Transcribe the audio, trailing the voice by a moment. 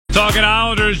Talking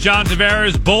Islanders, John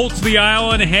Tavares bolts the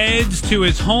island, heads to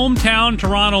his hometown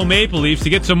Toronto Maple Leafs. To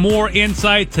get some more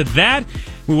insight to that,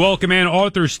 we welcome in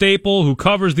Arthur Staple, who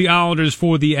covers the Islanders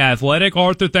for The Athletic.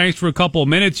 Arthur, thanks for a couple of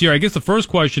minutes here. I guess the first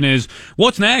question is,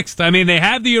 what's next? I mean, they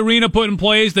have the arena put in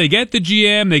place, they get the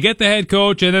GM, they get the head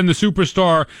coach, and then the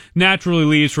superstar naturally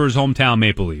leaves for his hometown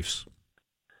Maple Leafs.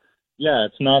 Yeah,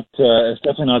 it's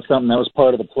definitely not something that was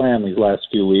part of the plan these last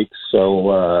few weeks.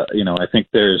 So, I think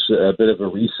there's a bit of a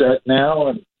reset now,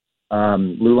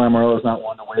 and Lou Lamoriello's not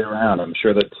one to wait around. I'm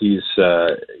sure that he's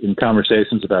in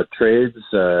conversations about trades.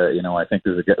 I think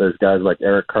there's guys like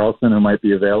Erik Karlsson who might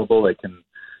be available. They can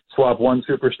swap one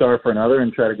superstar for another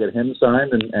and try to get him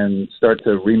signed and start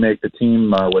to remake the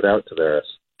team without Tavares.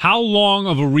 How long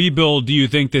of a rebuild do you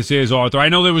think this is, Arthur? I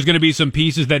know there was going to be some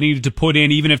pieces that needed to put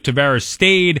in, even if Tavares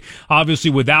stayed.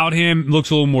 Obviously, without him, it looks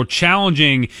a little more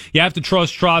challenging. You have to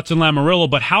trust Trotz and Lamoriello,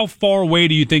 but how far away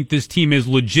do you think this team is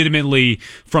legitimately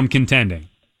from contending?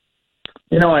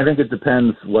 I think it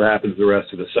depends what happens the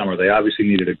rest of the summer. They obviously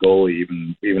needed a goalie,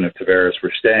 even if Tavares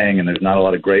were staying, and there's not a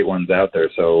lot of great ones out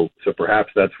there. So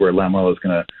perhaps that's where Lamoriello is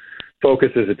going to focus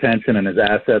his attention and his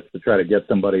assets to try to get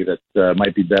somebody that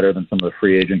might be better than some of the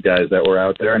free agent guys that were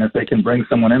out there. And if they can bring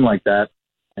someone in like that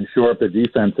and shore up their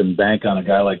defense and bank on a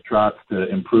guy like Trotz to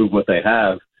improve what they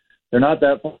have, they're not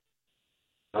that far.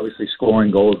 Obviously,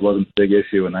 scoring goals wasn't a big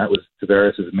issue, and that was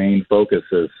Tavares' main focus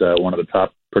as one of the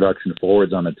top production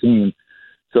forwards on the team.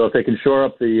 So if they can shore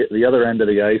up the other end of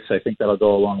the ice, I think that'll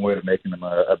go a long way to making them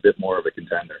a bit more of a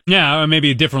contender. Yeah, maybe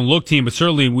a different look team, but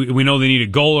certainly we know they need a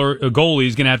goalie.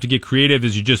 He's going to have to get creative,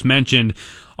 as you just mentioned.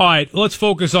 All right, let's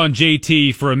focus on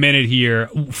JT for a minute here.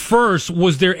 First,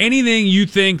 was there anything you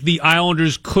think the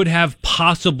Islanders could have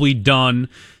possibly done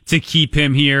to keep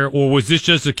him here, or was this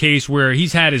just a case where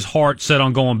he's had his heart set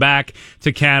on going back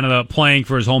to Canada, playing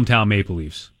for his hometown Maple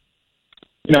Leafs?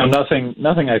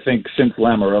 Nothing. I think since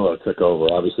Lamoriello took over,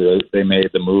 obviously they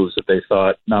made the moves that they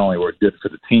thought not only were good for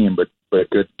the team, but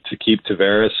good to keep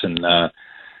Tavares. And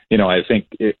I think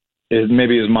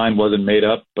maybe his mind wasn't made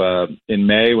up in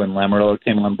May when Lamoriello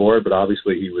came on board, but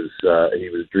obviously he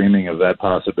was dreaming of that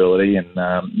possibility. And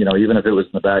even if it was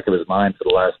in the back of his mind for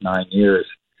the last 9 years,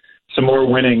 some more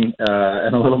winning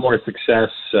and a little more success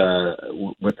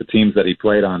with the teams that he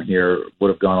played on here would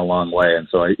have gone a long way. And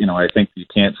so, I think you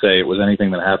can't say it was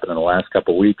anything that happened in the last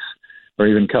couple of weeks or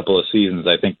even couple of seasons.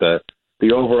 I think the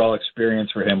overall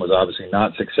experience for him was obviously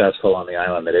not successful on the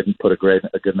island. They didn't put a good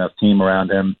enough team around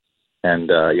him. And,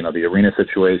 the arena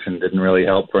situation didn't really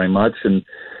help very much. And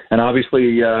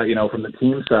obviously, from the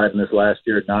team side in this last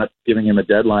year, not giving him a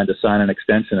deadline to sign an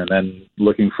extension and then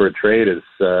looking for a trade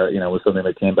was something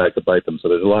that came back to bite them. So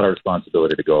there's a lot of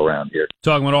responsibility to go around here.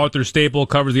 Talking with Arthur Staple,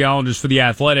 covers the Islanders for The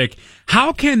Athletic.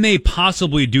 How can they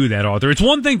possibly do that, Arthur? It's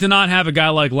one thing to not have a guy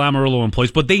like Lamoriello in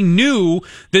place, but they knew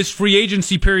this free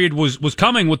agency period was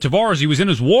coming with Tavares. He was in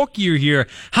his walk year here.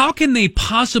 How can they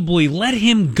possibly let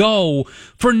him go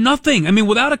for nothing? I mean,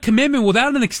 without a commitment,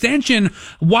 without an extension,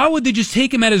 why would they just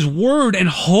take him at his word and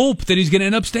hope that he's going to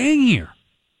end up staying here?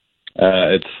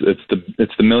 It's the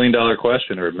 $1 million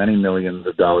question, or many millions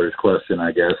of dollars question,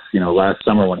 I guess. Last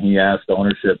summer when he asked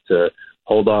ownership to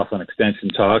hold off on extension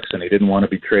talks and he didn't want to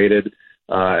be traded,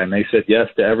 and they said yes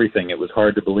to everything. It was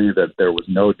hard to believe that there was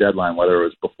no deadline, whether it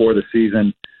was before the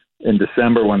season in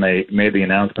December when they made the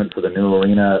announcement for the new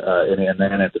arena, and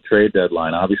then at the trade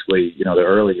deadline. Obviously, the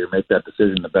earlier you make that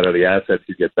decision, the better the assets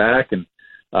you get back. And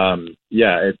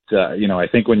I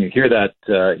think when you hear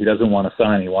that he doesn't want to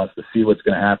sign, he wants to see what's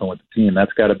going to happen with the team.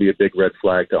 That's got to be a big red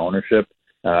flag to ownership.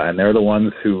 And they're the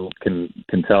ones who can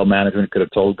tell management, could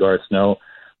have told Garth Snow,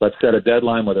 let's set a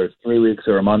deadline, whether it's 3 weeks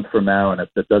or a month from now. And if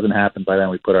that doesn't happen by then,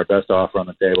 we put our best offer on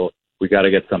the table. We got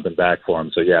to get something back for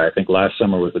him. So, I think last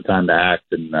summer was the time to act,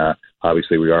 and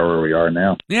obviously we are where we are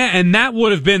now. Yeah, and that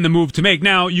would have been the move to make.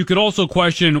 Now, you could also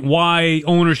question why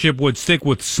ownership would stick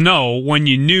with Snow when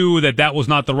you knew that was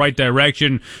not the right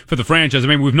direction for the franchise. I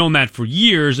mean, we've known that for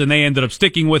years, and they ended up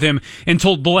sticking with him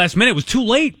until the last minute. It was too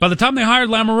late. By the time they hired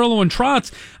Lamoriello and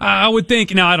Trotz, I would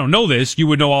think, now I don't know this, you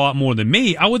would know a lot more than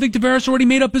me, I would think Tavares already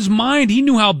made up his mind. He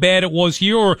knew how bad it was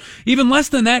here, or even less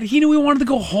than that, he knew he wanted to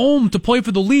go home to play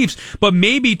for the Leafs. But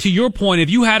maybe, to your point, if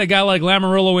you had a guy like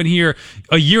Lamoriello in here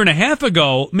a year and a half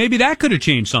ago, maybe that could have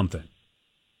changed something.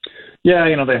 Yeah,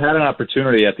 they had an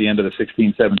opportunity at the end of the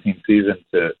 16-17 season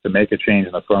to make a change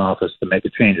in the front office, to make a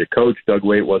change at coach. Doug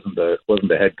Waite wasn't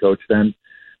the head coach then,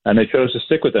 and they chose to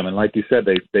stick with him. And like you said,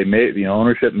 they made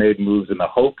ownership made moves in the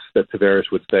hopes that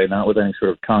Tavares would stay, not with any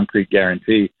sort of concrete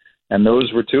guarantee. And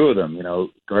those were two of them.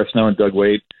 Garth Snow and Doug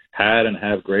Waite had and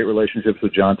have great relationships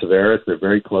with John Tavares. They're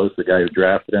very close, the guy who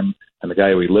drafted him and the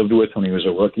guy who he lived with when he was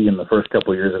a rookie in the first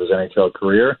couple of years of his NHL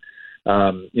career.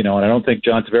 And I don't think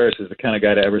John Tavares is the kind of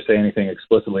guy to ever say anything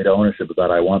explicitly to ownership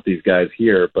about, I want these guys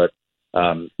here. But,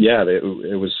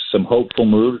 it was some hopeful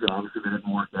moves, and obviously they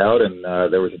didn't work out. And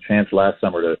there was a chance last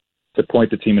summer to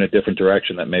point the team in a different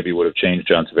direction that maybe would have changed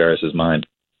John Tavares' mind.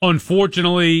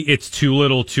 Unfortunately, it's too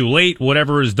little too late.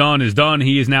 Whatever is done is done.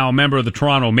 He is now a member of the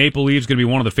Toronto Maple Leafs, going to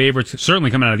be one of the favorites,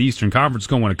 certainly coming out of the Eastern Conference,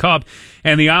 going to win a cup.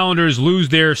 And the Islanders lose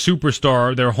their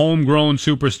superstar, their homegrown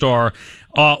superstar.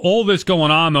 All this going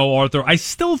on, though, Arthur, I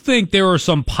still think there are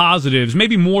some positives,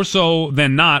 maybe more so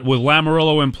than not, with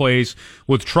Lamoriello in place,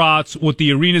 with Trotz, with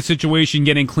the arena situation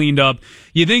getting cleaned up.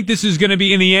 You think this is going to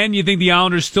be, in the end, you think the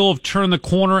Islanders still have turned the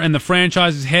corner and the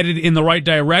franchise is headed in the right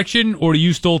direction? Or do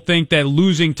you still think that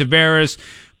losing Tavares,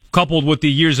 coupled with the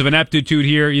years of ineptitude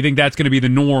here, you think that's going to be the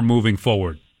norm moving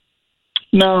forward?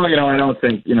 No, I don't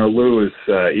think, Lou is,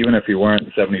 even if he weren't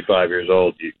 75 years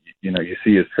old, you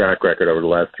see his track record over the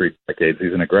last 3 decades.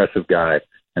 He's an aggressive guy,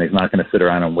 and he's not going to sit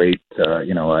around and wait.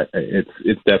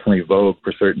 It's definitely vogue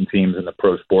for certain teams in the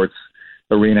pro sports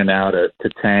arena now to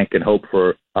tank and hope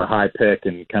for a high pick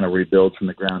and kind of rebuild from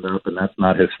the ground up, and that's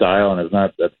not his style, and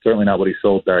that's certainly not what he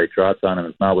sold Barry Trotz on, and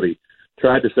it's not what he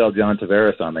tried to sell John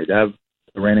Tavares on. They have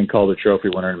the reigning Calder Trophy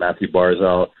winner in Matthew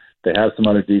Barzal. They have some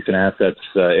other decent assets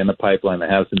in the pipeline. They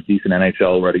have some decent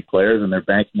NHL-ready players, and they're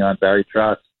banking on Barry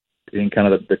Trotz being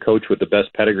kind of the coach with the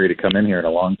best pedigree to come in here in a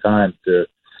long time to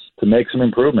make some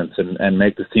improvements and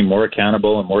make this team more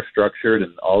accountable and more structured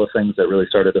and all the things that really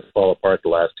started to fall apart the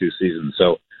last 2 seasons.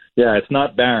 So, yeah, it's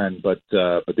not barren, but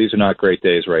these are not great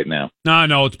days right now.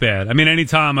 No, it's bad. I mean,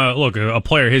 anytime, a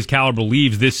player his caliber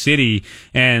leaves this city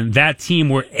and that team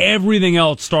where everything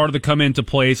else started to come into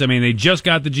place, I mean, they just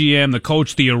got the GM, the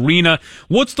coach, the arena.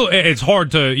 It's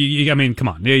hard to, come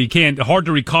on. You can't, hard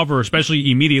to recover,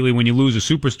 especially immediately when you lose a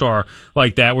superstar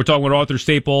like that. We're talking with Arthur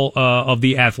Staple of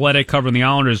The Athletic covering the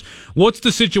Islanders. What's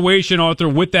the situation, Arthur,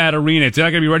 with that arena? It's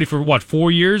not going to be ready for,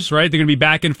 4 years, right? They're going to be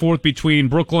back and forth between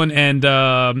Brooklyn and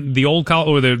the old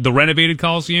the renovated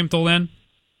Coliseum till then?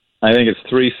 I think it's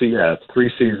 3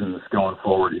 seasons going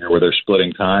forward here where they're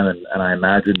splitting time, and I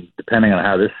imagine, depending on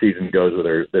how this season goes,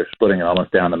 where they're splitting it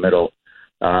almost down the middle,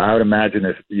 I would imagine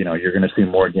if you're going to see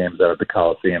more games out at the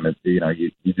Coliseum.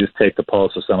 You just take the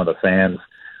pulse of some of the fans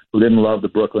who didn't love the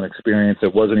Brooklyn experience.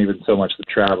 It wasn't even so much the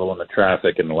travel and the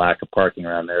traffic and the lack of parking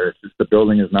around there. It's just the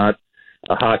building is not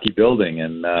a hockey building,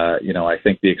 and I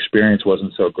think the experience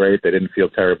wasn't so great. They didn't feel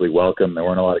terribly welcome. There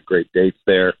weren't a lot of great dates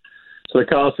there. So the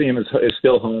Coliseum is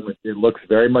still home. It looks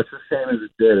very much the same as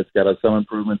it did. It's got some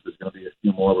improvements. There's going to be a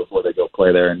few more before they go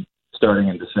play there, and starting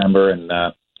in December. And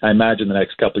I imagine the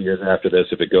next couple of years after this,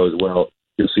 if it goes well,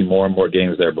 you'll see more and more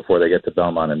games there before they get to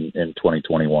Belmont in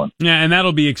 2021. Yeah, and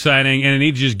that'll be exciting. And it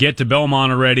needs to just get to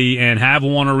Belmont already and have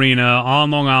one arena on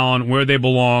Long Island where they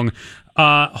belong.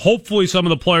 Hopefully some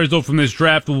of the players, though, from this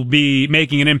draft will be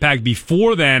making an impact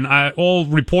before then. All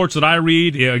reports that I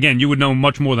read, again, you would know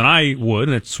much more than I would.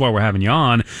 That's why we're having you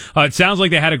on. It sounds like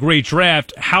they had a great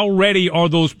draft. How ready are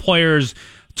those players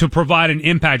to provide an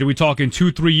impact? Are we talking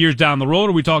 2-3 years down the road, or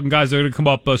are we talking guys that are going to come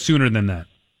up sooner than that?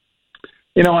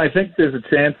 I think there's a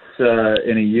chance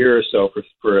in a year or so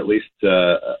for at least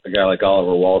a guy like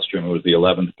Oliver Wahlstrom, who was the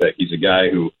 11th pick. He's a guy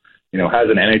who has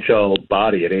an NHL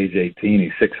body at age 18.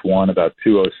 He's 6'1", about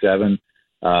 207.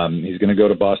 He's going to go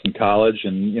to Boston College,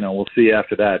 and, we'll see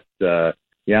after that. The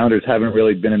Islanders haven't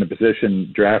really been in a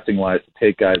position drafting-wise to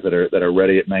take guys that are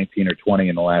ready at 19 or 20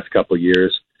 in the last couple of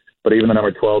years. But even the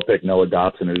number 12 pick, Noah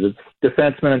Dobson, is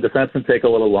defenseman, and defensemen take a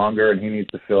little longer, and he needs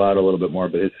to fill out a little bit more.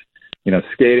 But his,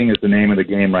 skating is the name of the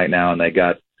game right now, and they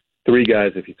got 3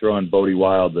 guys. If you throw in Bodie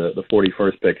Wild, the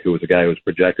 41st pick, who was a guy who was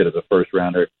projected as a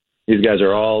first-rounder, these guys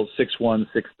are all 6'1",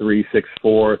 6'3",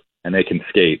 6'4", and they can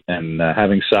skate. And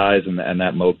having size and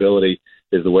that mobility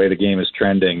is the way the game is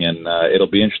trending. And it'll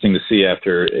be interesting to see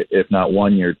after, if not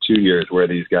 1 year, 2 years, where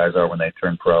these guys are when they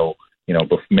turn pro,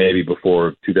 maybe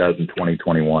before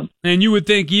 2020-21. And you would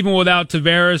think, even without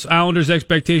Tavares, Islanders'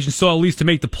 expectations still at least to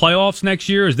make the playoffs next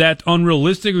year. Is that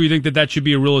unrealistic, or you think that should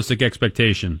be a realistic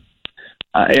expectation?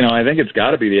 I think it's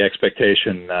got to be the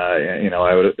expectation.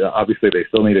 I would obviously they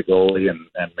still need a goalie,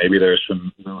 and maybe there's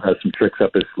has some tricks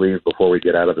up his sleeve before we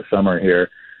get out of the summer here.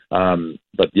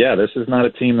 But yeah, this is not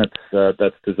a team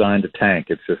that's designed to tank.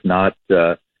 It's just not.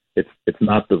 It's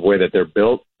not the way that they're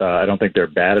built. I don't think they're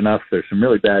bad enough. There's some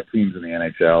really bad teams in the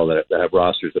NHL that have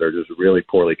rosters that are just really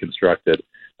poorly constructed.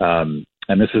 And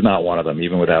this is not one of them,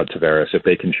 even without Tavares. If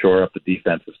they can shore up the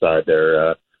defensive side,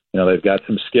 they're they've got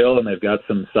some skill and they've got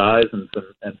some size and some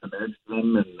edge to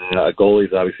them, and a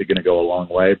goalie's obviously going to go a long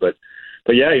way. But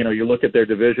yeah, you look at their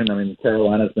division. I mean,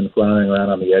 Carolina's been floundering around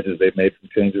on the edges. They've made some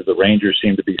changes. The Rangers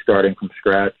seem to be starting from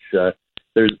scratch.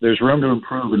 There's room to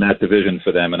improve in that division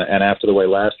for them. And after the way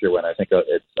last year went, I think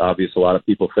it's obvious a lot of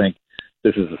people think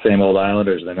this is the same old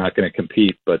Islanders. They're not going to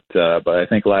compete. But I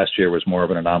think last year was more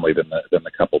of an anomaly than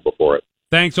the couple before it.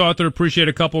 Thanks, Arthur. Appreciate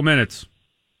a couple minutes.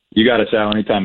 You got it, Sal. Anytime.